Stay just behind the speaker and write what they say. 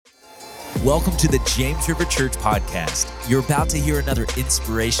Welcome to the James River Church podcast. You're about to hear another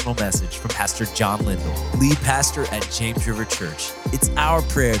inspirational message from Pastor John Lindell, lead pastor at James River Church. It's our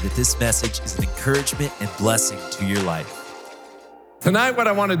prayer that this message is an encouragement and blessing to your life. Tonight, what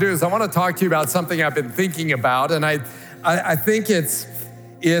I want to do is I want to talk to you about something I've been thinking about, and I think it's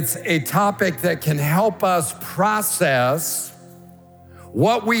a topic that can help us process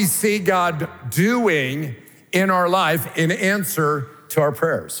what we see God doing in our life in answer to our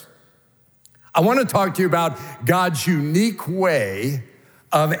prayers. I want to talk to you about God's unique way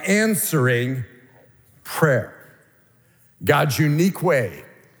of answering prayer. God's unique way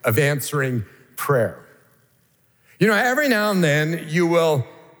of answering prayer. You know, every now and then you will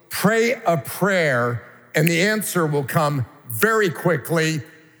pray a prayer and the answer will come very quickly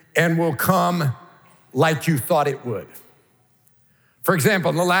and will come like you thought it would. For example,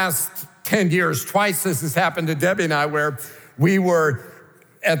 in the last 10 years, twice this has happened to Debbie and I, where we were,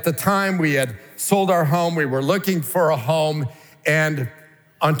 at the time we had sold our home, we were looking for a home, and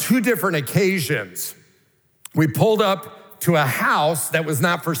on two different occasions, we pulled up to a house that was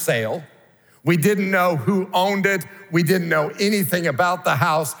not for sale. We didn't know who owned it. We didn't know anything about the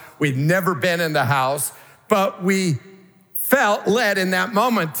house. We'd never been in the house, but we felt led in that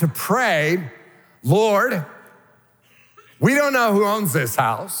moment to pray, Lord, we don't know who owns this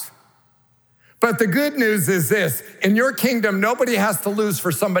house, but the good news is this: in your kingdom, nobody has to lose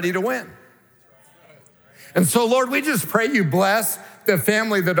for somebody to win. And so, Lord, we just pray you bless the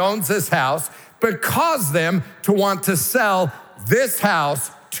family that owns this house, but cause them to want to sell this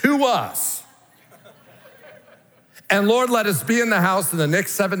house to us. And Lord, let us be in the house in the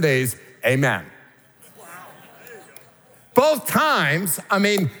next 7 days. Amen. Both times,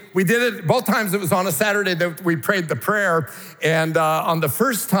 we did it, both times it was on a Saturday that we prayed the prayer. And on the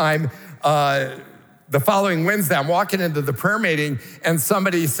first time, the following Wednesday, I'm walking into the prayer meeting and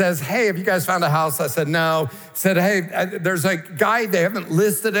somebody says, hey, have you guys found a house? I said, no. Said, hey, there's a guy, they haven't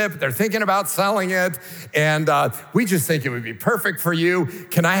listed it, but they're thinking about selling it. And we just think it would be perfect for you.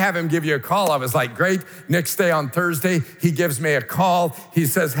 Can I have him give you a call? I was like, great. Next day on Thursday, he gives me a call. He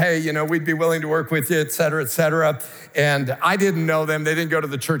says, hey, we'd be willing to work with you, et cetera, et cetera. And I didn't know them. They didn't go to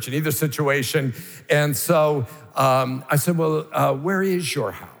the church in either situation. And so I said, well, where is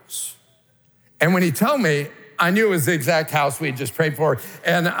your house? And when he told me, I knew it was the exact house we had just prayed for.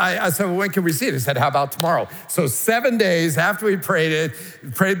 And I said, well, when can we see it? He said, how about tomorrow? So 7 days after we prayed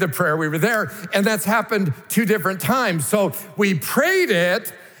the prayer, we were there. And that's happened two different times. So we prayed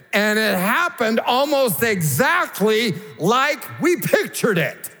it, and it happened almost exactly like we pictured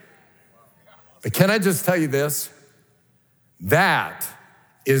it. But can I just tell you this? That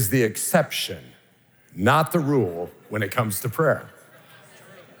is the exception, not the rule when it comes to prayer.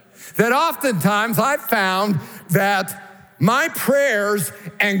 That oftentimes I've found that my prayers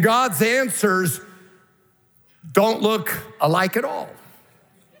and God's answers don't look alike at all.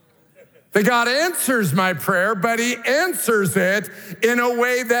 That God answers my prayer, but he answers it in a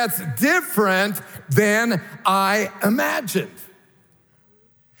way that's different than I imagined.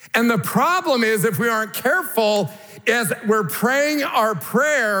 And the problem is, if we aren't careful, as we're praying our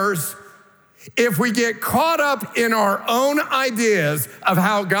prayers, if we get caught up in our own ideas of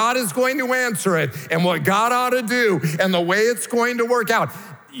how God is going to answer it and what God ought to do and the way it's going to work out,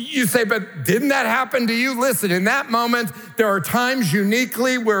 you say, but didn't that happen to you? Listen, in that moment, there are times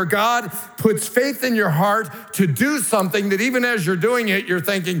uniquely where God puts faith in your heart to do something that even as you're doing it, you're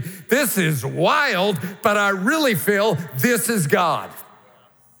thinking, this is wild, but I really feel this is God.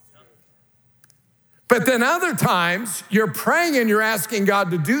 But then other times, you're praying and you're asking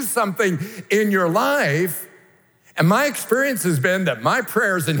God to do something in your life. And my experience has been that my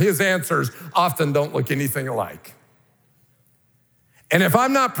prayers and his answers often don't look anything alike. And if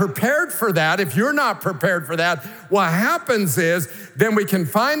I'm not prepared for that, if you're not prepared for that, what happens is then we can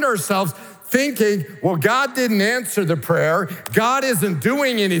find ourselves thinking, well, God didn't answer the prayer. God isn't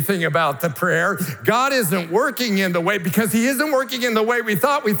doing anything about the prayer. God isn't working in the way, because he isn't working in the way we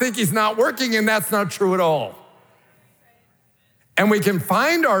thought. We think he's not working, and that's not true at all. And we can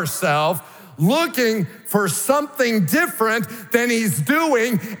find ourselves looking for something different than he's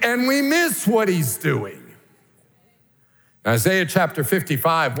doing, and we miss what he's doing. Isaiah chapter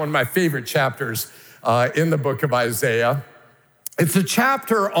 55, one of my favorite chapters in the book of Isaiah. It's a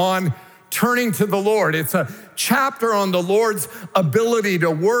chapter on turning to the Lord. It's a chapter on the Lord's ability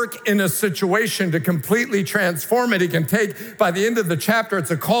to work in a situation to completely transform it. He can take, by the end of the chapter, it's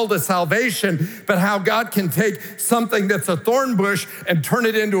a call to salvation, but how God can take something that's a thorn bush and turn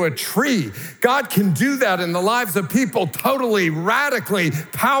it into a tree. God can do that in the lives of people, totally, radically,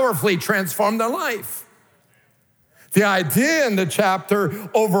 powerfully transform their life. The idea in the chapter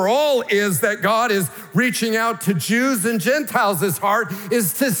overall is that God is reaching out to Jews and Gentiles. His heart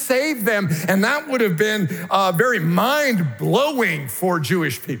is to save them. And that would have been very mind-blowing for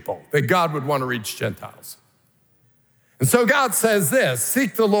Jewish people, that God would want to reach Gentiles. And so God says this,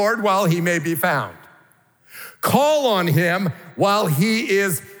 seek the Lord while he may be found. Call on him while he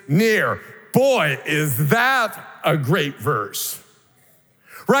is near. Boy, is that a great verse.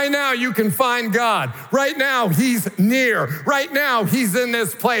 Right now, you can find God. Right now, he's near. Right now, he's in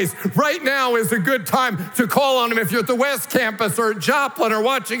this place. Right now is a good time to call on him. If you're at the West Campus or at Joplin or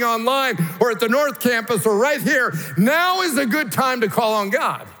watching online or at the North Campus or right here, now is a good time to call on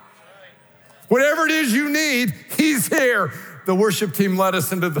God. Whatever it is you need, he's here. The worship team led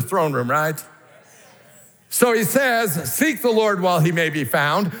us into the throne room, right? So he says, seek the Lord while he may be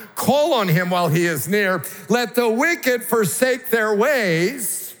found. Call on him while he is near. Let the wicked forsake their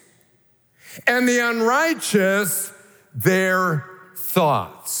ways and the unrighteous their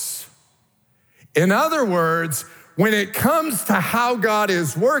thoughts. In other words, when it comes to how God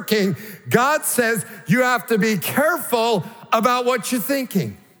is working, God says you have to be careful about what you're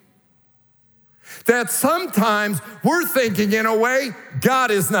thinking. That sometimes we're thinking in a way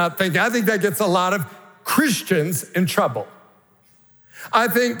God is not thinking. I think that gets a lot of Christians in trouble. I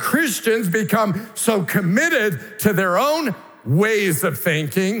think Christians become so committed to their own ways of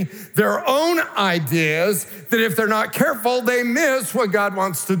thinking, their own ideas, that if they're not careful, they miss what God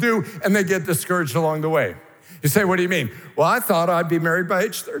wants to do and they get discouraged along the way. You say, what do you mean? Well, I thought I'd be married by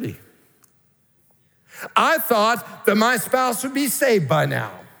age 30. I thought that my spouse would be saved by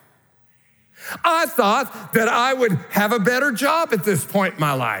now. I thought that I would have a better job at this point in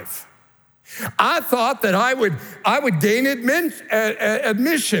my life. I thought that I would gain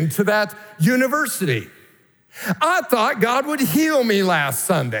admission to that university. I thought God would heal me last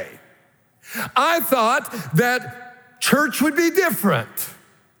Sunday. I thought that church would be different.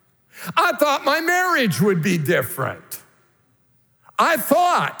 I thought my marriage would be different. I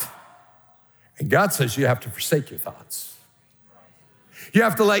thought. And God says you have to forsake your thoughts. You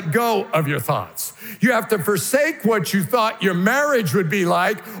have to let go of your thoughts. You have to forsake what you thought your marriage would be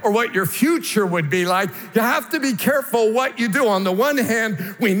like or what your future would be like. You have to be careful what you do. On the one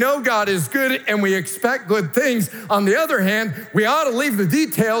hand, we know God is good and we expect good things. On the other hand, we ought to leave the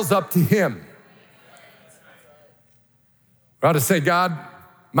details up to him. We ought to say, God,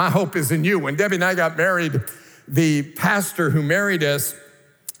 my hope is in you. When Debbie and I got married, the pastor who married us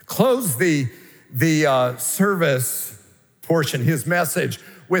closed the service portion, his message,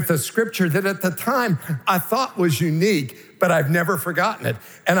 with a scripture that at the time I thought was unique, but I've never forgotten it.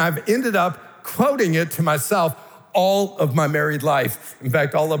 And I've ended up quoting it to myself all of my married life. In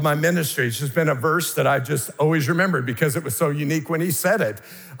fact, all of my ministry. It's just been a verse that I just always remembered because it was so unique when he said it.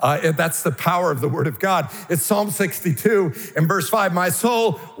 That's the power of the word of God. It's Psalm 62 and verse 5. My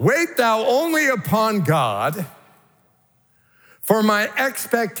soul, wait thou only upon God, for my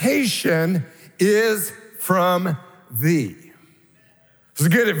expectation is from thee. This is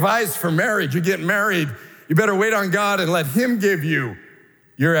good advice for marriage. You get married, you better wait on God and let him give you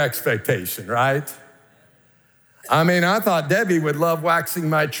your expectation, right? I mean, I thought Debbie would love waxing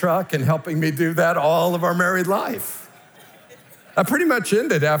my truck and helping me do that all of our married life. I pretty much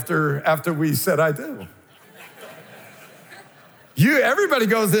ended after we said I do. Everybody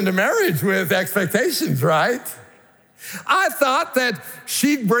goes into marriage with expectations, right? I thought that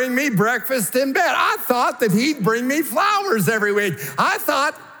she'd bring me breakfast in bed. I thought that he'd bring me flowers every week. I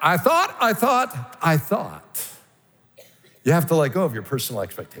thought. You have to let go of your personal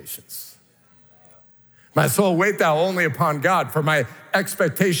expectations. My soul, wait thou only upon God, for my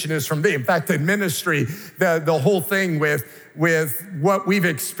expectation is from thee. In fact, in ministry, the whole thing with what we've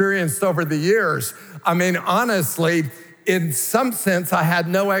experienced over the years, I mean, honestly, in some sense, I had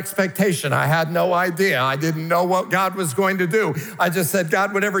no expectation. I had no idea. I didn't know what God was going to do. I just said,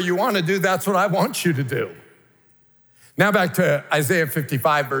 God, whatever you want to do, that's what I want you to do. Now back to Isaiah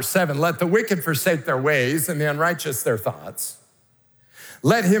 55, verse 7. Let the wicked forsake their ways and the unrighteous their thoughts.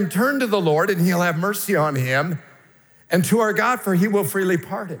 Let him turn to the Lord and he'll have mercy on him, and to our God, for he will freely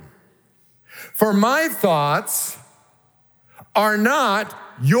pardon. For my thoughts are not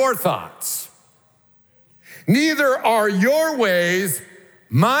your thoughts. Neither are your ways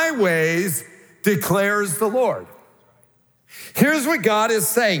my ways, declares the Lord. Here's what God is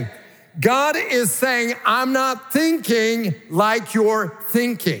saying. God is saying, I'm not thinking like you're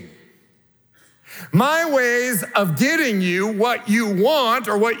thinking. My ways of getting you what you want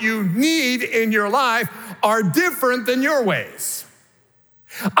or what you need in your life are different than your ways.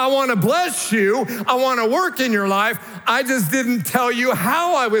 I want to bless you. I want to work in your life. I just didn't tell you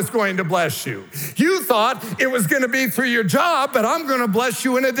how I was going to bless you. You thought it was going to be through your job, but I'm going to bless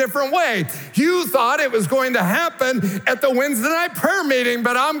you in a different way. You thought it was going to happen at the Wednesday night prayer meeting,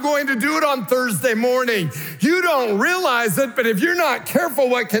 but I'm going to do it on Thursday morning. You don't realize it, but if you're not careful,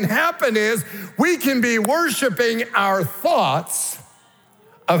 what can happen is we can be worshiping our thoughts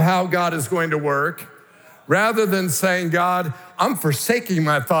of how God is going to work rather than saying, God, I'm forsaking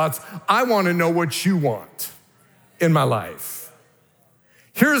my thoughts. I want to know what you want in my life.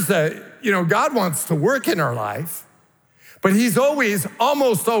 Here's God wants to work in our life, but he's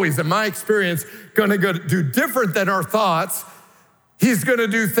almost always, in my experience, going to go do different than our thoughts. He's going to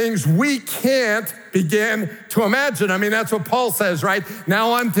do things we can't begin to imagine. I mean, that's what Paul says, right?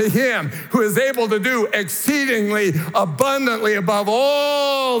 Now unto him who is able to do exceedingly abundantly above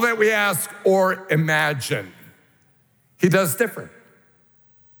all that we ask or imagine. He does different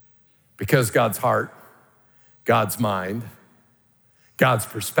because God's heart, God's mind, God's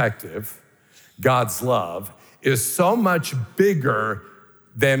perspective, God's love is so much bigger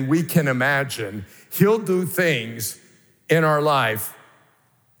than we can imagine. He'll do things in our life,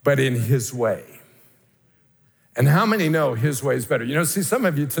 but in his way. And how many know his way is better? See, some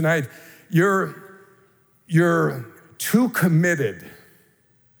of you tonight, you're too committed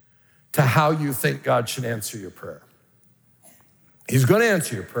to how you think God should answer your prayer. He's going to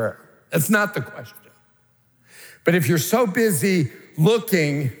answer your prayer. That's not the question. But if you're so busy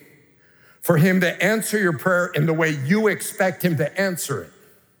looking for him to answer your prayer in the way you expect him to answer it,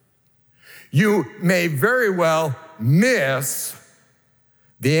 you may very well miss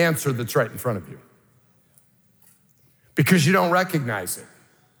the answer that's right in front of you because you don't recognize it.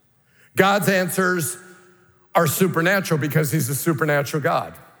 God's answers are supernatural because he's a supernatural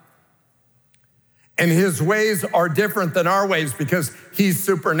God. And his ways are different than our ways because he's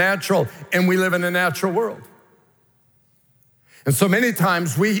supernatural and we live in a natural world. And so many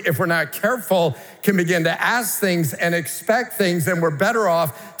times if we're not careful, can begin to ask things and expect things, and we're better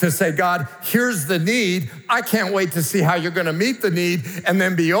off to say, God, here's the need. I can't wait to see how you're going to meet the need, and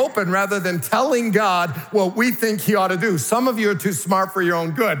then be open rather than telling God what we think he ought to do. Some of you are too smart for your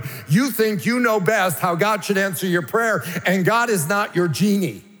own good. You think you know best how God should answer your prayer, and God is not your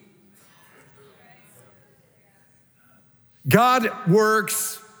genie. God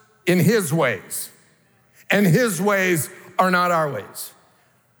works in his ways, and his ways are not our ways.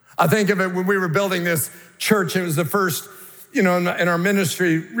 I think of it when we were building this church, it was the first, in our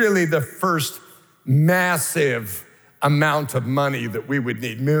ministry, really the first massive amount of money that we would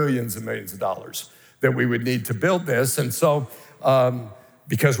need, millions and millions of dollars that we would need to build this. And so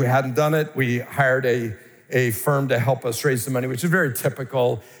because we hadn't done it, we hired a firm to help us raise the money, which is very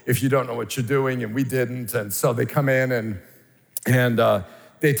typical if you don't know what you're doing, and we didn't. And so they come in and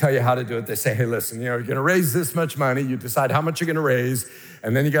they tell you how to do it. They say, hey, listen, you're going to raise this much money. You decide how much you're going to raise,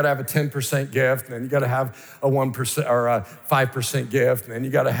 and then you got to have a 10% gift, and then you got to have a 1% or a 5% gift, and then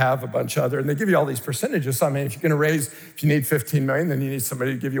you got to have a bunch of other. And they give you all these percentages. So, I mean, if you're going to if you need 15 million, then you need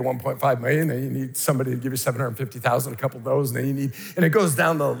somebody to give you 1.5 million, then you need somebody to give you 750,000, a couple of those, and then and it goes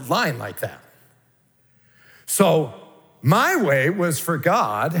down the line like that. So my way was for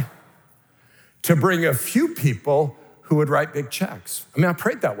God to bring a few people who would write big checks. I mean, I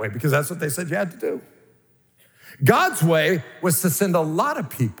prayed that way because that's what they said you had to do. God's way was to send a lot of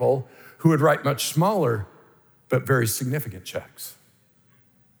people who would write much smaller but very significant checks.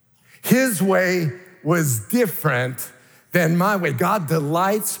 His way was different than my way. God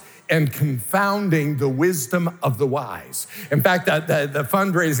delights in confounding the wisdom of the wise. In fact, the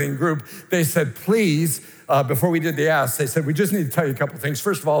fundraising group, they said, please, before we did the ask, they said, we just need to tell you a couple things.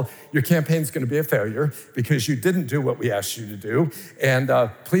 First of all, your campaign's gonna be a failure because you didn't do what we asked you to do. And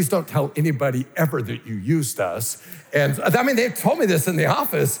please don't tell anybody ever that you used us. And I mean, they told me this in the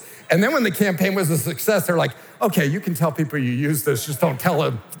office. And then when the campaign was a success, they're like, okay, you can tell people you used this, just don't tell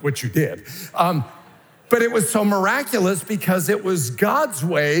them what you did. But it was so miraculous because it was God's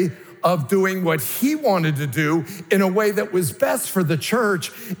way of doing what he wanted to do in a way that was best for the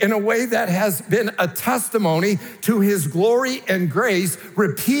church, in a way that has been a testimony to his glory and grace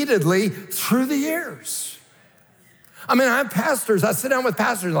repeatedly through the years. I mean, I have pastors, I sit down with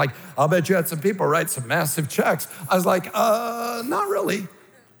pastors like, I'll bet you had some people write some massive checks. I was like, not really.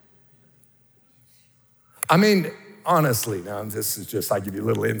 I mean, honestly, now this is just, I give you a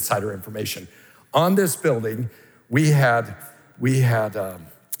little insider information. On this building, we had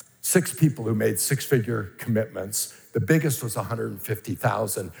 6 people who made 6-figure commitments. The biggest was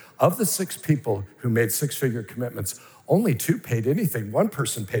 150,000. Of the 6 people who made 6-figure commitments, only 2 paid anything. One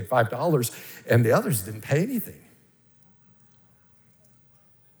person paid $5, and the others didn't pay anything.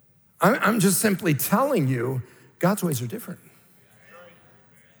 I'm just simply telling you, God's ways are different.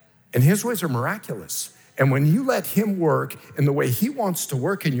 And his ways are miraculous. And when you let him work in the way he wants to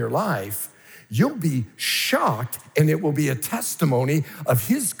work in your life, you'll be shocked, and it will be a testimony of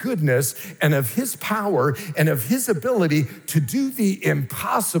his goodness and of his power and of his ability to do the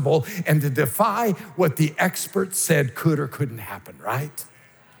impossible and to defy what the experts said could or couldn't happen, right?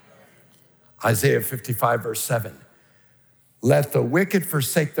 Isaiah 55, verse 7. Let the wicked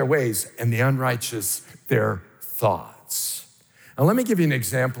forsake their ways and the unrighteous their thoughts. Now, let me give you an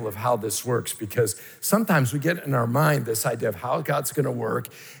example of how this works, because sometimes we get in our mind this idea of how God's gonna work,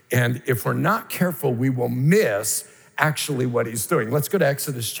 and if we're not careful, we will miss actually what he's doing. Let's go to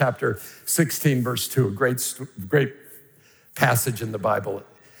Exodus chapter 16, verse 2, a great passage in the Bible.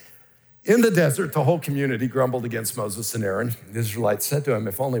 In the desert, the whole community grumbled against Moses and Aaron. The Israelites said to him,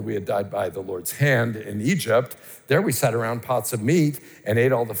 if only we had died by the Lord's hand in Egypt. There we sat around pots of meat and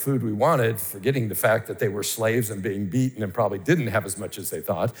ate all the food we wanted, forgetting the fact that they were slaves and being beaten and probably didn't have as much as they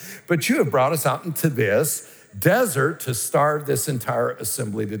thought. But you have brought us out into this desert to starve this entire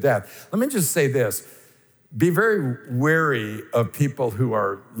assembly to death. Let me just say this. Be very wary of people who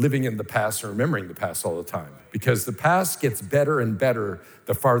are living in the past and remembering the past all the time, because the past gets better and better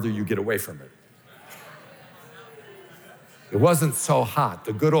the farther you get away from it. It wasn't so hot.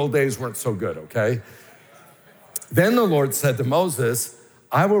 The good old days weren't so good, okay? Then the Lord said to Moses,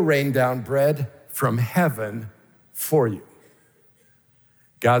 I will rain down bread from heaven for you.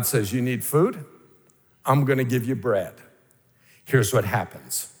 God says, you need food? I'm gonna give you bread. Here's what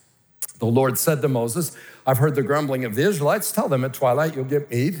happens. The Lord said to Moses, I've heard the grumbling of the Israelites. Tell them at twilight you'll get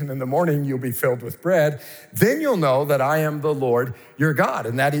meat, and in the morning you'll be filled with bread. Then you'll know that I am the Lord your God.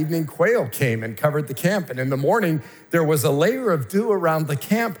 And that evening quail came and covered the camp. And in the morning there was a layer of dew around the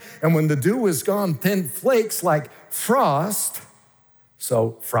camp. And when the dew was gone, thin flakes like frost,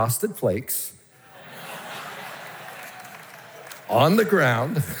 so frosted flakes, on the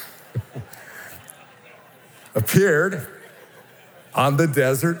ground appeared on the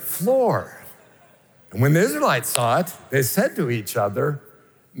desert floor. And when the Israelites saw it, they said to each other,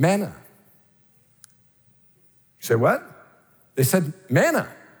 manna. You say, what? They said, manna.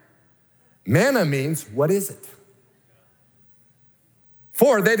 Manna means, what is it?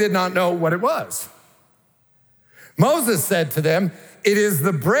 For they did not know what it was. Moses said to them, it is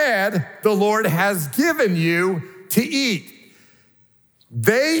the bread the Lord has given you to eat.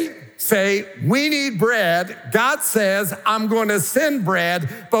 They say, we need bread. God says, I'm going to send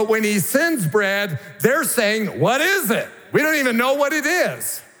bread. But when he sends bread, they're saying, what is it? We don't even know what it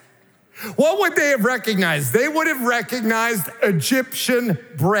is. What would they have recognized? They would have recognized Egyptian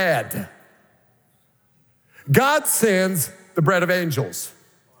bread. God sends the bread of angels.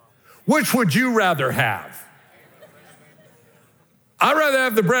 Which would you rather have? I'd rather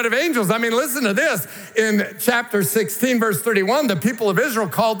have the bread of angels. I mean, listen to this. In chapter 16, verse 31, the people of Israel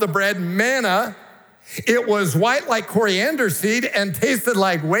called the bread manna. It was white like coriander seed and tasted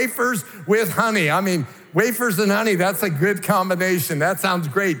like wafers with honey. I mean, wafers and honey, that's a good combination. That sounds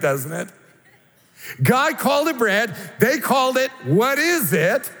great, doesn't it? God called it bread. They called it, what is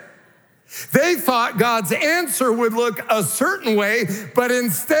it? They thought God's answer would look a certain way, but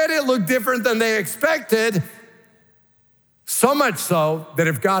instead it looked different than they expected. So much so that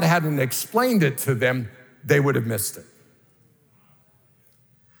if God hadn't explained it to them, they would have missed it.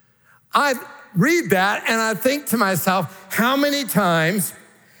 I read that and I think to myself, how many times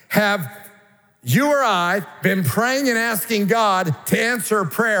have you or I been praying and asking God to answer a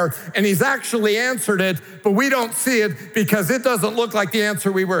prayer, and he's actually answered it, but we don't see it because it doesn't look like the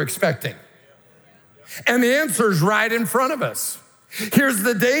answer we were expecting. And the answer's right in front of us. Here's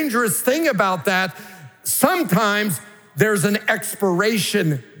the dangerous thing about that. Sometimes there's an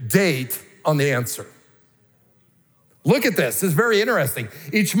expiration date on the answer. Look at this. It's very interesting.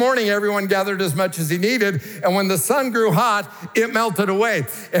 Each morning, everyone gathered as much as he needed, and when the sun grew hot, it melted away.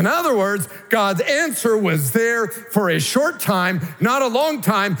 In other words, God's answer was there for a short time, not a long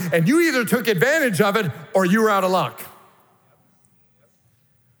time, and you either took advantage of it or you were out of luck.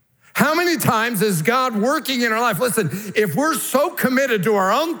 How many times is God working in our life? Listen, if we're so committed to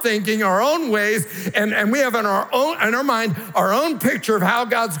our own thinking, our own ways, and we have in our mind our own picture of how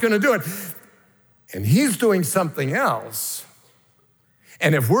God's gonna do it, and he's doing something else,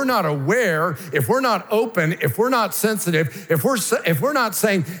 and if we're not aware, if we're not open, if we're not sensitive, if we're not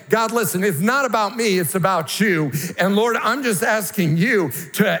saying, God, listen, it's not about me, it's about you. And Lord, I'm just asking you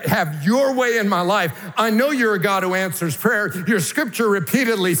to have your way in my life. I know you're a God who answers prayer. Your scripture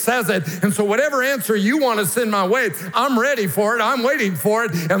repeatedly says it. And so whatever answer you want to send my way, I'm ready for it. I'm waiting for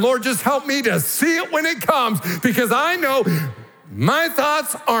it. And Lord, just help me to see it when it comes, because I know My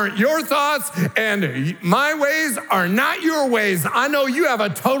thoughts aren't your thoughts, and my ways are not your ways. I know you have a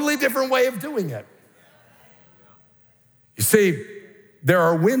totally different way of doing it. You see, there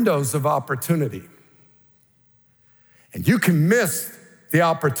are windows of opportunity, and you can miss the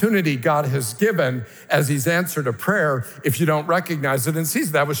opportunity God has given as he's answered a prayer if you don't recognize it and see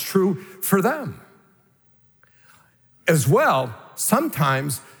that was true for them. As well,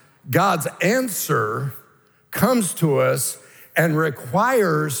 sometimes God's answer comes to us and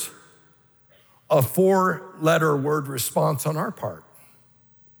requires a 4-letter word response on our part.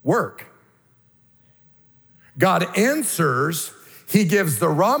 Work. God answers, he gives the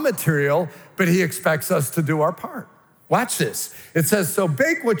raw material, but he expects us to do our part. Watch this. It says, so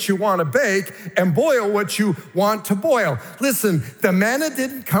bake what you want to bake and boil what you want to boil. Listen, the manna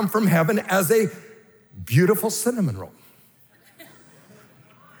didn't come from heaven as a beautiful cinnamon roll.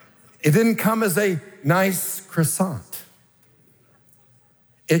 It didn't come as a nice croissant.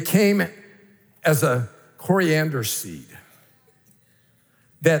 It came as a coriander seed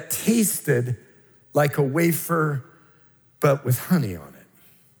that tasted like a wafer, but with honey on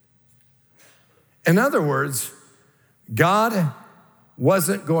it. In other words, God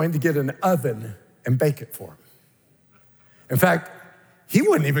wasn't going to get an oven and bake it for him. In fact, he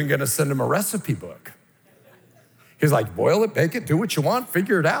wasn't even going to send him a recipe book. He's like, boil it, bake it, do what you want,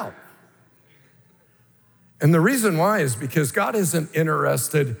 figure it out. And the reason why is because God isn't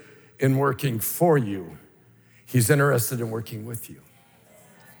interested in working for you. He's interested in working with you.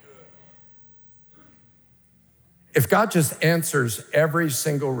 If God just answers every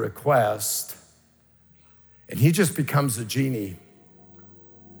single request and he just becomes a genie,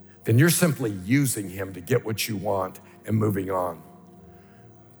 then you're simply using him to get what you want and moving on.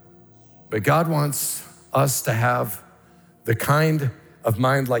 But God wants us to have the kind of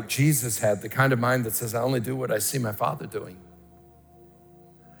mind like Jesus had, the kind of mind that says, I only do what I see my Father doing.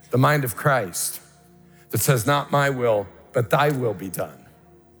 The mind of Christ that says, not my will, but thy will be done.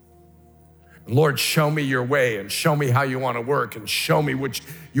 And Lord, show me your way and show me how you want to work and show me what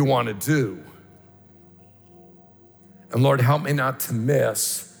you want to do. And Lord, help me not to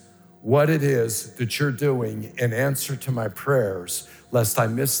miss what it is that you're doing in answer to my prayers, lest I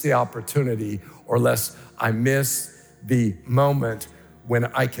miss the opportunity or lest I miss the moment when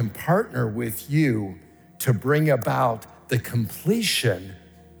I can partner with you to bring about the completion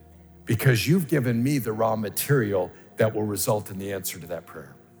because you've given me the raw material that will result in the answer to that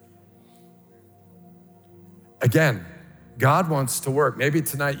prayer. Again, God wants to work. Maybe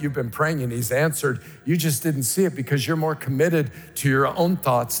tonight you've been praying and he's answered. You just didn't see it because you're more committed to your own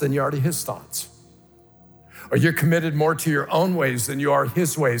thoughts than you are to his thoughts. Or you're committed more to your own ways than you are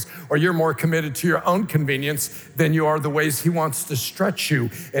his ways. Or you're more committed to your own convenience than you are the ways he wants to stretch you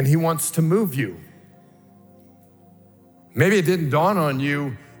and he wants to move you. Maybe it didn't dawn on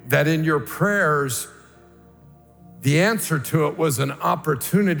you that in your prayers, the answer to it was an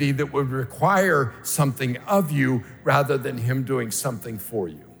opportunity that would require something of you rather than him doing something for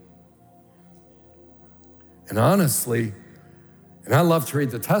you. And honestly, and I love to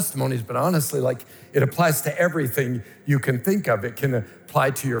read the testimonies, but honestly, like it applies to everything you can think of. It can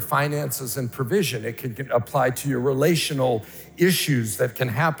apply to your finances and provision. It can apply to your relational issues that can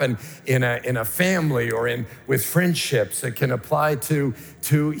happen in a family or with friendships. It can apply to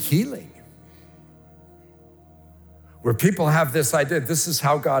healing. Where people have this idea, this is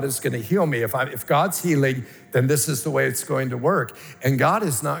how God is going to heal me. If God's healing, then this is the way it's going to work. And God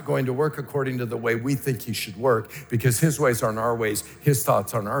is not going to work according to the way we think he should work because his ways aren't our ways, his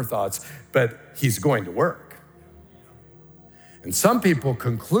thoughts aren't our thoughts, but he's going to work. And some people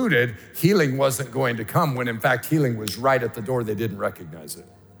concluded healing wasn't going to come when in fact healing was right at the door, they didn't recognize it.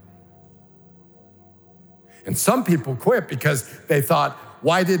 And some people quit because they thought,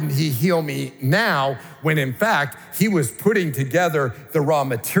 why didn't he heal me now when in fact he was putting together the raw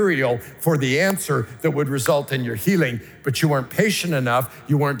material for the answer that would result in your healing, but you weren't patient enough,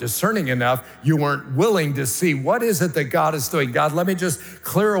 you weren't discerning enough, you weren't willing to see what is it that God is doing. God, let me just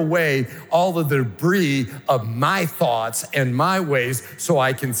clear away all of the debris of my thoughts and my ways so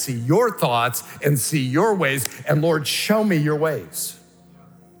I can see your thoughts and see your ways. And Lord, show me your ways.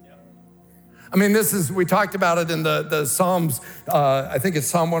 I mean, we talked about it in the Psalms, I think it's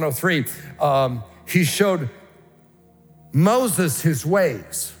Psalm 103. He showed Moses his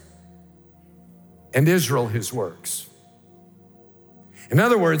ways and Israel his works. In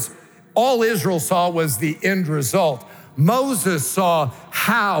other words, all Israel saw was the end result. Moses saw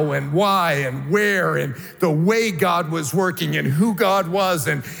how and why and where and the way God was working and who God was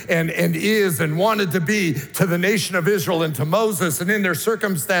and is and wanted to be to the nation of Israel and to Moses and in their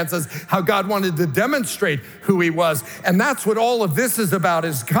circumstances, how God wanted to demonstrate who he was. And that's what all of this is about,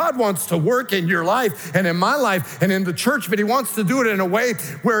 is God wants to work in your life and in my life and in the church, but he wants to do it in a way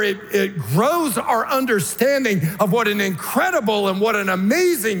where it grows our understanding of what an incredible and what an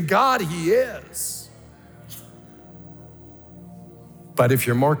amazing God he is. But if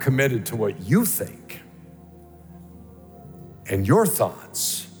you're more committed to what you think and your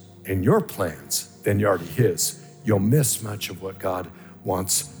thoughts and your plans than you are to his, you'll miss much of what God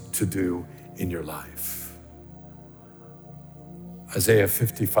wants to do in your life. Isaiah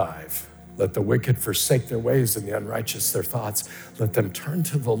 55, let the wicked forsake their ways and the unrighteous their thoughts. Let them turn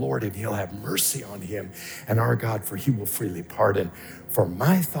to the Lord and he'll have mercy on him and our God, for he will freely pardon. For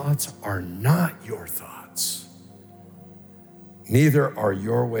my thoughts are not your thoughts. Neither are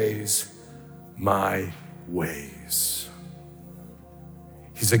your ways my ways.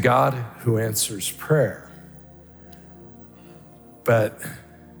 He's a God who answers prayer, but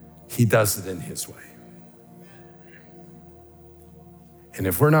he does it in his way. And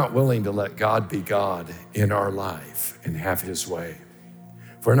if we're not willing to let God be God in our life and have his way,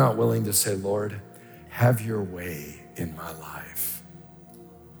 if we're not willing to say, Lord, have your way in my life,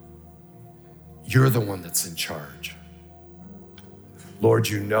 you're the one that's in charge. Lord,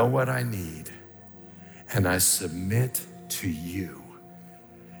 you know what I need, and I submit to you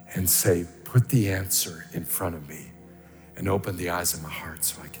and say, put the answer in front of me and open the eyes of my heart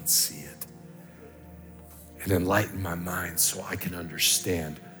so I can see it and enlighten my mind so I can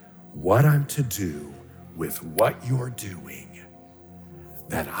understand what I'm to do with what you're doing,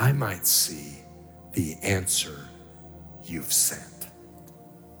 that I might see the answer you've sent.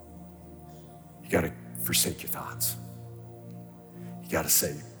 You gotta forsake your thoughts. You gotta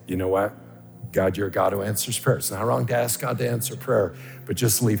say, you know what? God, you're a God who answers prayer. It's not wrong to ask God to answer prayer, but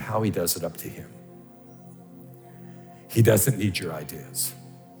just leave how he does it up to him. He doesn't need your ideas.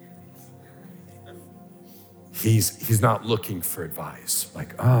 He's not looking for advice.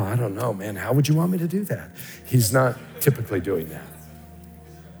 Like, oh, I don't know, man. How would you want me to do that? He's not typically doing that.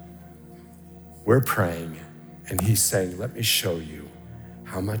 We're praying, and he's saying, let me show you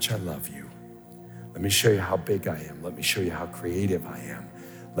how much I love you. Let me show you how big I am. Let me show you how creative I am.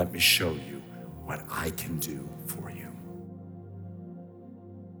 Let me show you what I can do for you.